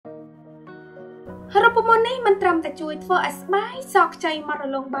រូបមន្តនេះមិនត្រឹមតែជួយធ្វើឲ្យស្បែកសខ្ចីមករ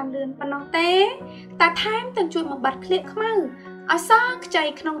លោងបានលឿនប៉ុណ្ណោះទេតែថែមទាំងជួយបំបត្តិក្លៀកខ្មៅឲ្យសខ្ចី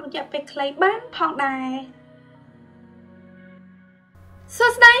ក្នុងរយៈពេលខ្លីបានផងដែរសួ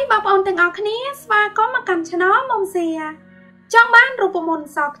ស្តីបងប្អូនទាំងអស់គ្នាស្វាគមន៍មកកាន់ Channel Momshare ចង់បានរូបមន្ត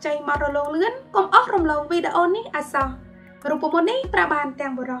សខ្ចីមករលោងលឿនកុំអស់រំលងវីដេអូនេះឲ្យសោះរូបមន្តនេះប្រើបានទាំ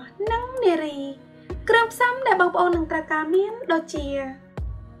ងបុរសនិងនារីគ្រឿងផ្សំដែលបងប្អូននឹងត្រូវការមានដូចជា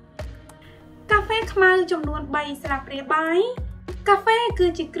កាហ្វេខ្មៅចំនួន3ស្លាបព្រាបាយកាហ្វេគឺ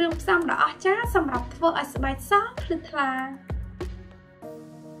ជាគ្រឿងផ្សំដ៏អស្ចារ្យសម្រាប់ធ្វើឲ្យស្បែកសភ្លឺថ្លា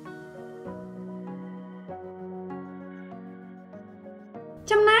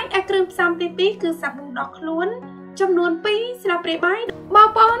ចំណែកឯគ្រឿងផ្សំទី2គឺសាប៊ូដុសខ្លួនចំនួន2ស្លាបព្រាបាយបង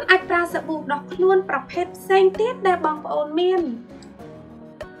ប្អូនអាចប្រើសាប៊ូដុសខ្លួនប្រភេទផ្សេងទៀតដែលបងប្អូនមាន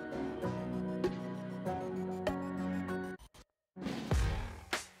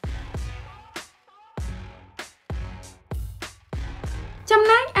ចំ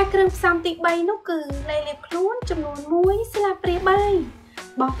ណែកឯគ្រឿងផ្សំទី3នោះគឺលេលាបខ្លួនចំនួន1ស្លាបព្រាបាយ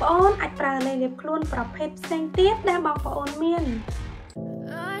បងប្អូនអាចប្រើលេលាបខ្លួនប្រភេទផ្សេងទៀតដែលបងប្អូនមាន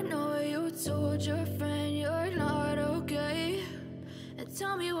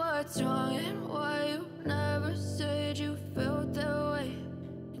Tell me what's wrong and why you never said you felt that way.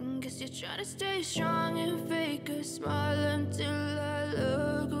 Guess you're trying to stay strong and fake a smile until I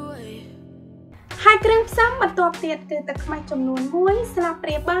look away. ហើយគ្រឿងផ្សំបន្ទាប់ទៀតគឺទឹកខ្មេះចំនួន1ស្លាបព្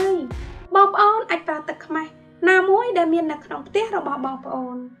រាបាយបងប្អូនអាចប្រើទឹកខ្មេះណាមួយដែលមាននៅក្នុងផ្ទះរបស់បងប្អូ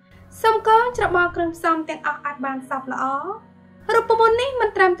នសូមកូនច្របល់គ្រឿងផ្សំទាំងអស់ឲ្យបានសព្វល្អរូបមន្តនេះមិន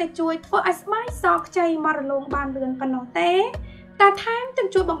ត្រឹមតែជួយធ្វើឲ្យស្បែកសខ្ចីមករលោងបានលឿនប៉ុណ្ណោះទេតែថែមទាំង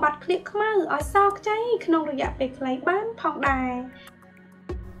ជួយបំបត្តិក្លៀកខ្មៅឲ្យសខ្ចីក្នុងរយៈពេលខ្លីបានផងដែរ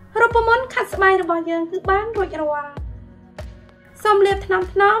រូបមន្តខាត់ស្បែករបស់យើងគឺបានរួចរាល់សូមលាបថ្នាំ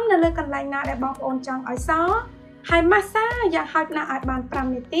នៅលើកន្លែងណាដែលបងប្អូនចង់ឲ្យសហើយម៉ាស្សាយ៉ាងហោចណាស់ឲ្យបាន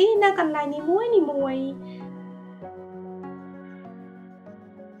5នាទីនៅកន្លែងនីមួយ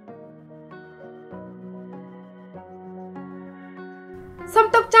សូម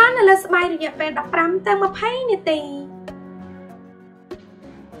ទុកចោលនៅលើស្បែករយៈពេល15ទៅ20នាទី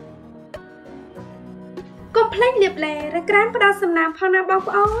កុំភ្លេចលាបឡេឬក្រែមផ្ដល់សំណើមផងណាបង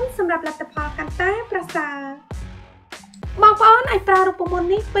ប្អូនសម្រាប់លទ្ធផលកាន់តែប្រសើរបងប្អូនអាចប្រើរូបមន្ត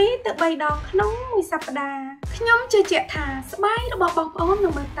នេះ2ទៅ3ដងក្នុងមួយសប្តាហ៍ខ្ញុំជឿជាក់ថាស្បែករបស់បងប្អូននឹ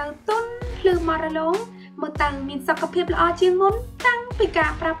ងមើលទៅទន់ភ្លឺមករលោងមើលទៅមានសុខភាពល្អជាងមុនតាំងពីកា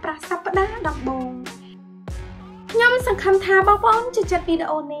រប្រើប្រាស់សប្តាហ៍ដំបូងខ្ញុំសង្ឃឹមថាបងប្អូនចូលចិត្តវីដេ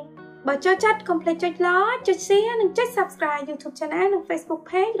អូនេះបើចូលចិត្តកុំភ្លេចចុច like ចុច share និងចុច subscribe YouTube Channel និង Facebook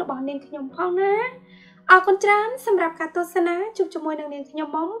Page របស់នាងខ្ញុំផងណាអរគុណច្រើនសម្រាប់ការទស្សនាជួបជាមួយនឹងនាងខ្ញុំ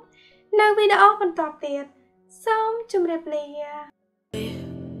មុំនៅវីដេអូបន្តទៀតសូមជម្រាបលា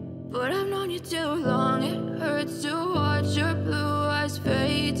But I've known you too long